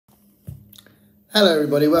Hello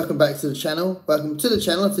everybody, welcome back to the channel. Welcome to the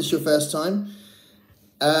channel if this is your first time.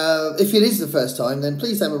 If it is the first time, then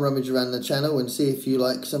please have a rummage around the channel and see if you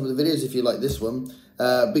like some of the videos, if you like this one.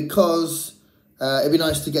 Because it'd be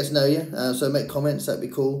nice to get to know you, so make comments, that'd be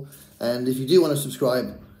cool. And if you do want to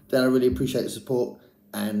subscribe, then I really appreciate the support,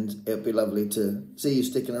 and it'd be lovely to see you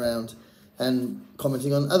sticking around and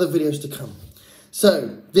commenting on other videos to come.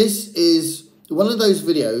 So this is one of those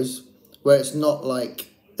videos where it's not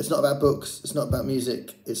about books, it's not about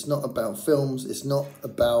music, it's not about films, it's not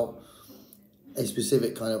about a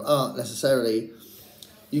specific kind of art necessarily.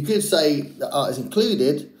 You could say that art is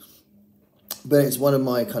included, but it's one of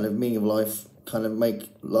my kind of meaning of life, kind of make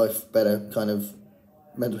life better, kind of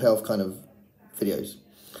mental health kind of videos.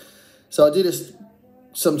 So I do this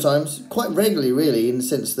sometimes, quite regularly really, in the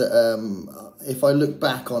sense that if I look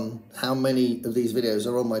back on how many of these videos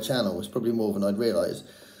are on my channel, it's probably more than I'd realise.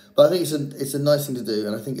 But I think it's a nice thing to do,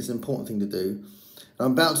 and I think it's an important thing to do. And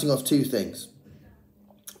I'm bouncing off two things.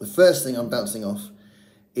 The first thing I'm bouncing off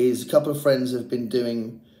is a couple of friends have been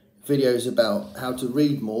doing videos about how to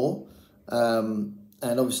read more. And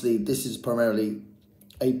obviously this is primarily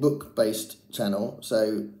a book-based channel,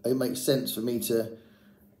 so it makes sense for me to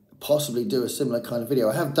possibly do a similar kind of video.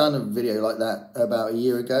 I have done a video like that about a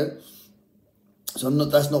year ago, so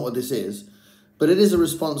that's not what this is. But it is a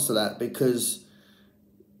response to that, because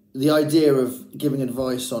the idea of giving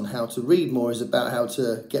advice on how to read more is about how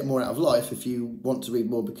to get more out of life if you want to read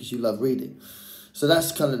more because you love reading. So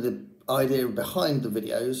that's kind of the idea behind the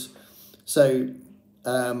videos. So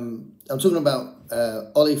I'm talking about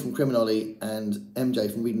Ollie from Criminally and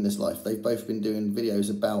MJ from Reading This Life. They've both been doing videos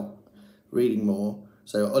about reading more.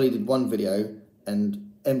 So Ollie did one video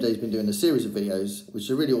and MJ's been doing a series of videos, which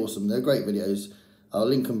are really awesome. They're great videos. I'll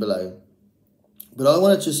link them below. But I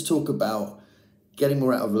want to just talk about getting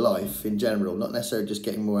more out of life in general, not necessarily just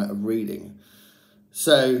getting more out of reading.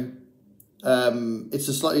 So it's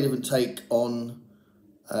a slightly different take on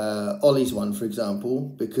Ollie's one, for example,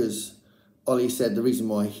 because Ollie said the reason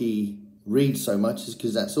why he reads so much is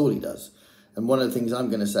because that's all he does. And one of the things I'm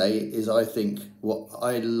going to say is I think what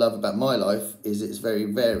I love about my life is it's very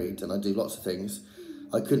varied and I do lots of things.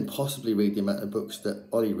 I couldn't possibly read the amount of books that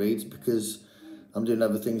Ollie reads because I'm doing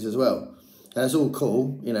other things as well. And it's all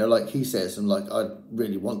cool, you know, like he says, and like I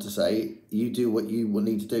really want to say, you do what you will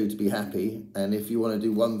need to do to be happy. And if you want to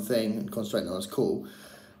do one thing and concentrate on it, that's cool.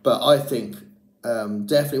 But I think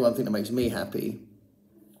definitely one thing that makes me happy,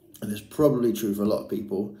 and it's probably true for a lot of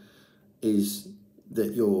people, is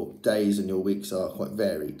that your days and your weeks are quite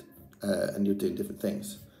varied and you're doing different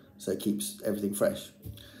things. So it keeps everything fresh.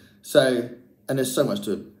 So, and there's so much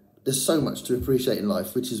to appreciate in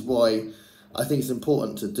life, which is why I think it's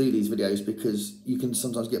important to do these videos, because you can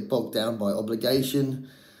sometimes get bogged down by obligation,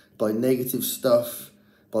 by negative stuff,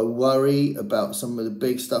 by worry about some of the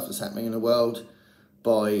big stuff that's happening in the world,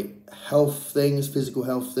 by health things, physical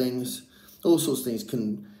health things. All sorts of things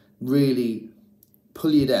can really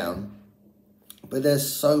pull you down. But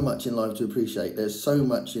there's so much in life to appreciate. There's so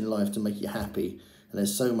much in life to make you happy. And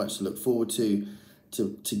there's so much to look forward to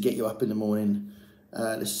get you up in the morning.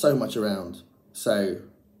 There's so much around. So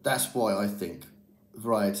that's why I think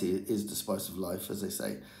variety is the spice of life, as they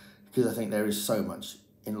say, because I think there is so much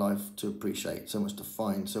in life to appreciate, so much to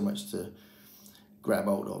find, so much to grab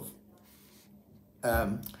hold of.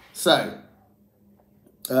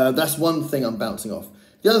 That's one thing I'm bouncing off.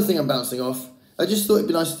 The other thing I'm bouncing off, I just thought it'd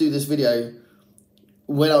be nice to do this video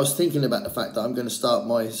when I was thinking about the fact that I'm going to start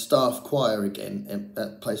my staff choir again at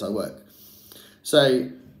the place I work. So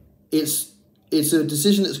it's a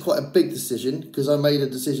decision that's quite a big decision, because I made a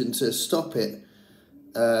decision to stop it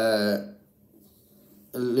a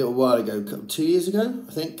little while ago, 2 years ago,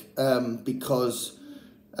 I think, because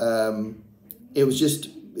it was just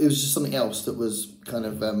something else that was kind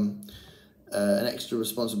of an extra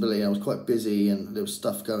responsibility. I was quite busy and there was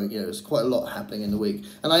stuff going, there's quite a lot happening in the week.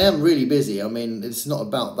 And I am really busy. I mean, it's not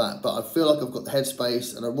about that, but I feel like I've got the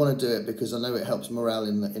headspace and I want to do it because I know it helps morale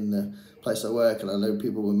in the place I work, and I know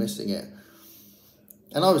people were missing it.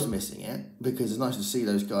 And I was missing it because it's nice to see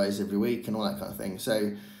those guys every week and all that kind of thing.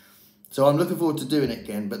 So I'm looking forward to doing it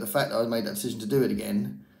again. But the fact that I made that decision to do it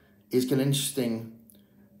again is an interesting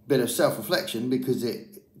bit of self-reflection, because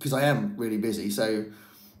I am really busy. So,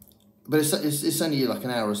 but it's only like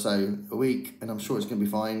an hour or so a week, and I'm sure it's going to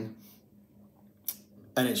be fine.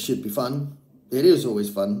 And it should be fun. It is always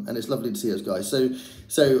fun, and it's lovely to see those guys. So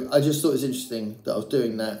I just thought it was interesting that I was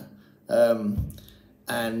doing that,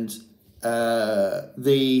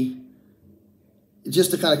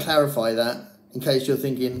 just to kind of clarify that, in case you're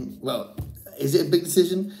thinking, well, is it a big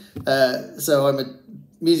decision? So I'm a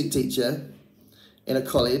music teacher in a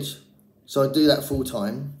college, So I do that full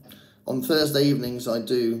time. On Thursday evenings, I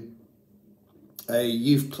do a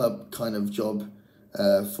youth club kind of job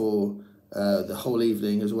for the whole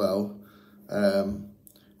evening as well,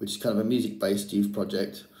 which is kind of a music-based youth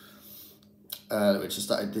project, which I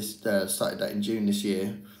started that in June this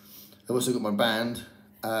year. I've also got my band,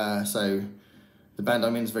 so the band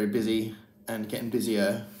I'm in is very busy and getting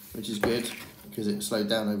busier, which is good because it slowed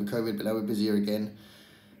down over COVID, but now we're busier again,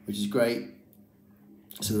 which is great.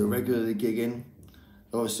 So we're regularly gigging.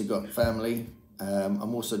 I've also got family.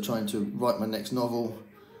 I'm also trying to write my next novel,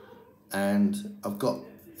 and I've got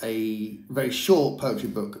a very short poetry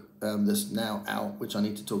book that's now out, which I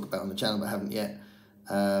need to talk about on the channel, but I haven't yet.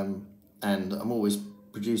 And I'm always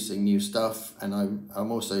producing new stuff, and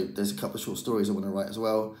I'm also, there's a couple of short stories I want to write as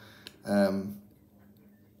well.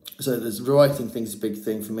 So there's writing things a big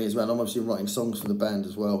thing for me as well. I'm obviously writing songs for the band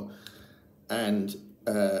as well, and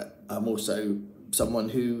I'm also someone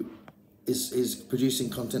who is producing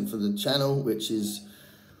content for the channel, which is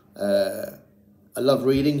I love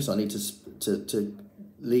reading, so I need to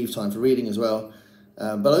leave time for reading as well.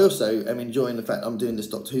 But I also am enjoying the fact I'm doing this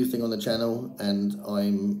Doctor Who thing on the channel, and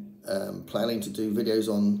I'm planning to do videos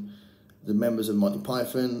on the members of Monty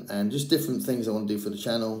Python and just different things I want to do for the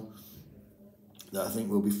channel that I think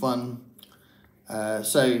will be fun.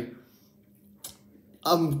 So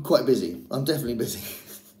I'm quite busy. I'm definitely busy.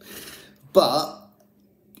 But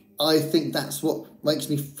I think that's what makes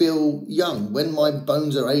me feel young. When my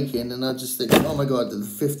bones are aching and I just think, oh my God, the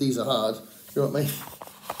 50s are hard. You know what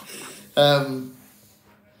I mean?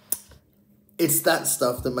 It's that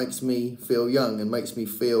stuff that makes me feel young and makes me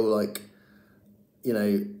feel like, you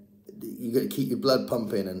know, you got to keep your blood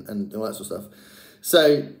pumping and all that sort of stuff.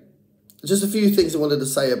 So just a few things I wanted to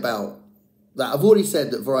say about that. I've already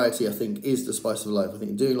said that variety, I think, is the spice of life. I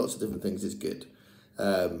think doing lots of different things is good,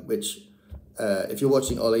 which... if you're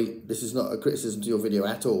watching Ollie, this is not a criticism to your video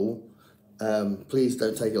at all. Please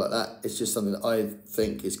don't take it like that. It's just something that I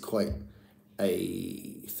think is quite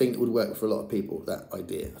a thing that would work for a lot of people, that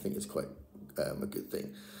idea. I think it's quite a good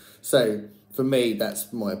thing. So for me,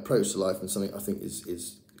 that's my approach to life, and something I think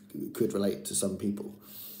could relate to some people.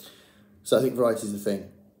 So I think variety is the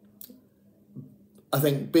thing. I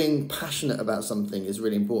think being passionate about something is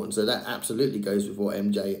really important. So that absolutely goes with what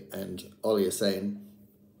MJ and Ollie are saying.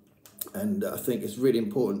 And I think it's really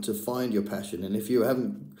important to find your passion. And if you're a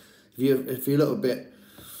little bit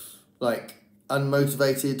like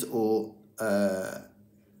unmotivated, or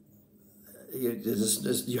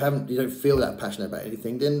you don't feel that passionate about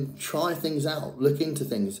anything, then try things out, look into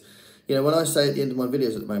things. You know, when I say at the end of my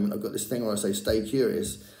videos at the moment, I've got this thing where I say stay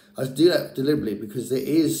curious. I do that deliberately because it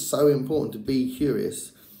is so important to be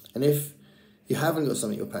curious. And if you haven't got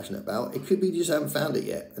something you're passionate about, it could be you just haven't found it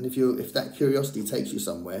yet. And if that curiosity takes you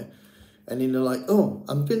somewhere, and then you're like, oh,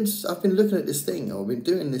 I've been looking at this thing, or I've been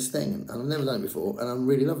doing this thing, and I've never done it before, and I'm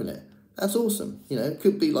really loving it. That's awesome. You know, it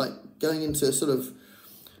could be like going into sort of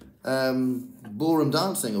ballroom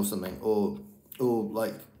dancing or something, or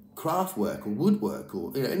like craft work or woodwork,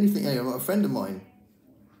 or anything. A friend of mine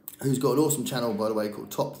who's got an awesome channel, by the way,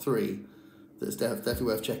 called Top 3, that's definitely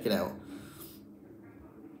worth checking out.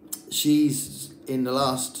 She's, in the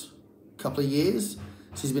last couple of years,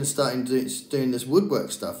 she's been starting doing this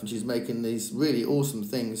woodwork stuff, and she's making these really awesome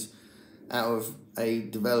things out of a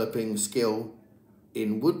developing skill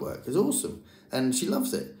in woodwork. It's awesome, and she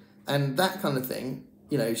loves it. And that kind of thing,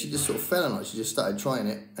 she just sort of fell on it. She just started trying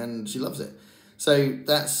it, and she loves it. So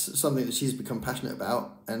that's something that she's become passionate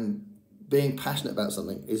about, and being passionate about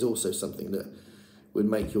something is also something that would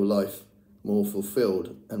make your life more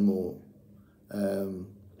fulfilled and more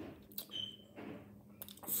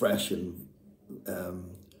fresh and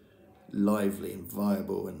lively and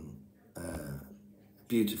viable and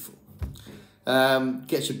beautiful.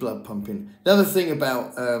 Gets your blood pumping. Another thing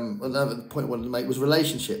about, another point I wanted to make was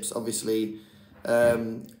relationships. Obviously,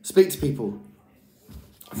 speak to people.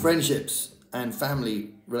 Friendships and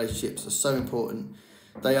family relationships are so important.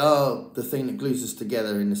 They are the thing that glues us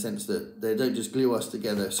together, in the sense that they don't just glue us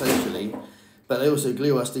together socially, but they also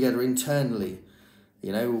glue us together internally.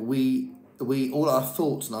 We all our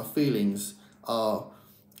thoughts and our feelings are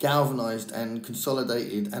galvanized and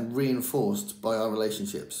consolidated and reinforced by our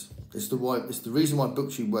relationships. It's the reason why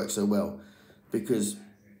booktube works so well, because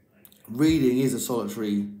reading is a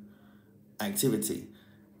solitary activity,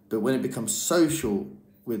 but when it becomes social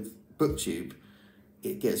with booktube,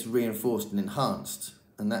 it gets reinforced and enhanced.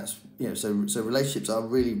 And that's, so relationships are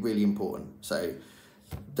really, really important. So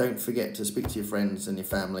don't forget to speak to your friends and your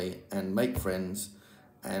family and make friends.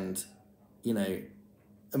 And,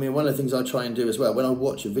 one of the things I try and do as well, when I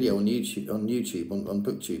watch a video on YouTube, on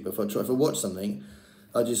booktube, if I watch something,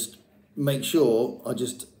 I just make sure I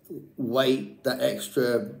just wait that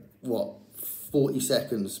extra, 40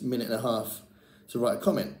 seconds, minute and a half to write a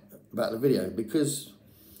comment about the video, because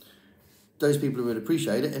those people would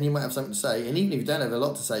appreciate it, and you might have something to say, and even if you don't have a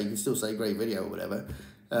lot to say, you can still say great video or whatever.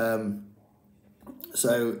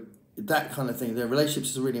 So that kind of thing, the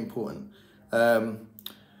relationships is really important.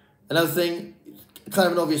 Another thing, kind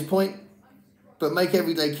of an obvious point, but make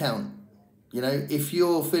every day count. You know, if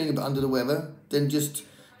you're feeling a bit under the weather, then just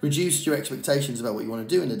reduce your expectations about what you want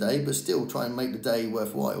to do in the day, but still try and make the day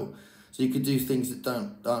worthwhile. So you could do things that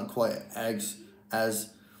aren't quite as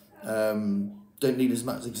don't need as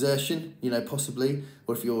much exertion, you know, possibly.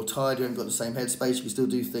 Or if you're tired, you haven't got the same headspace, you can still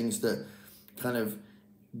do things that kind of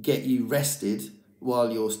get you rested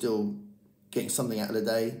while you're still getting something out of the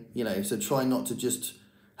day, you know. So try not to just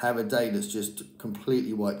have a day that's just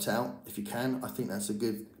completely wiped out. If you can, I think that's a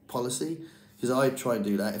good policy, because I try and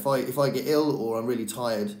do that. If I get ill or I'm really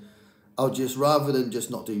tired, I'll just, rather than just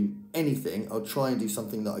not do anything, I'll try and do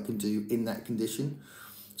something that I can do in that condition.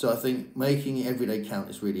 So I think making it every day count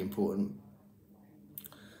is really important.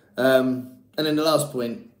 And then the last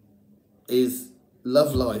point is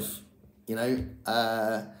love life. You know,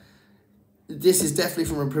 this is definitely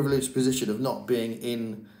from a privileged position of not being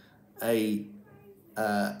in a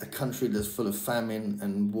country that's full of famine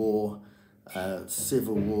and war,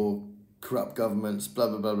 civil war, corrupt governments, blah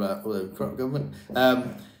blah blah blah. Although corrupt government,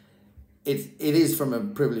 it is from a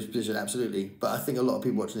privileged position, absolutely. But I think a lot of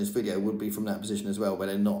people watching this video would be from that position as well, where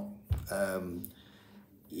they're not,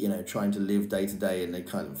 you know, trying to live day to day, and they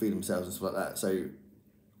kind of feed themselves and stuff like that. So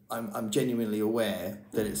I'm genuinely aware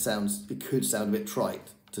that it could sound a bit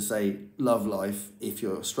trite to say love life if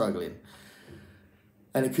you're struggling,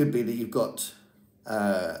 and it could be that you've got you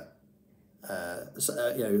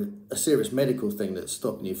know, a serious medical thing that's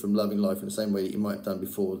stopping you from loving life in the same way that you might have done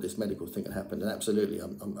before this medical thing had happened. And absolutely, I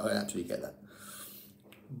absolutely get that.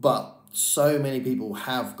 But so many people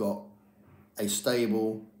have got a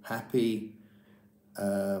stable, happy,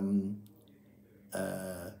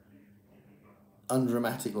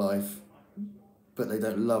 undramatic life, but they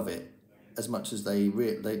don't love it as much as they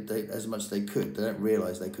as much as they could. They don't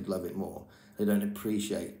realise they could love it more. They don't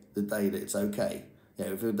appreciate the day that it's okay. You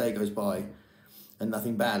know, if a day goes by and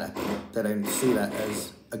nothing bad happens, they don't see that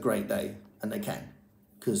as a great day, and they can,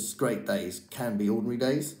 because great days can be ordinary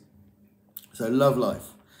days. So love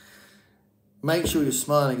life. Make sure you're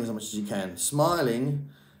smiling as much as you can. Smiling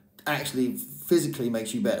actually physically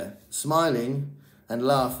makes you better. Smiling and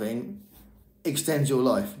laughing extends your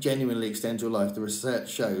life, genuinely extends your life. The research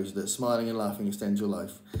shows that smiling and laughing extends your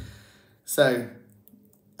life. So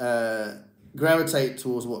gravitate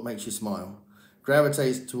towards what makes you smile.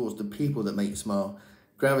 Gravitate towards the people that make you smile.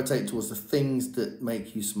 Gravitate towards the things that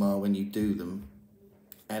make you smile when you do them,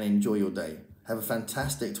 and enjoy your day. Have a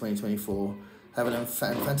fantastic 2024. Have a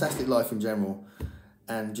fantastic life in general,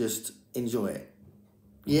 and just enjoy it.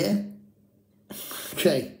 Yeah?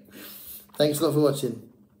 Okay. Thanks a lot for watching.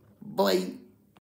 Bye.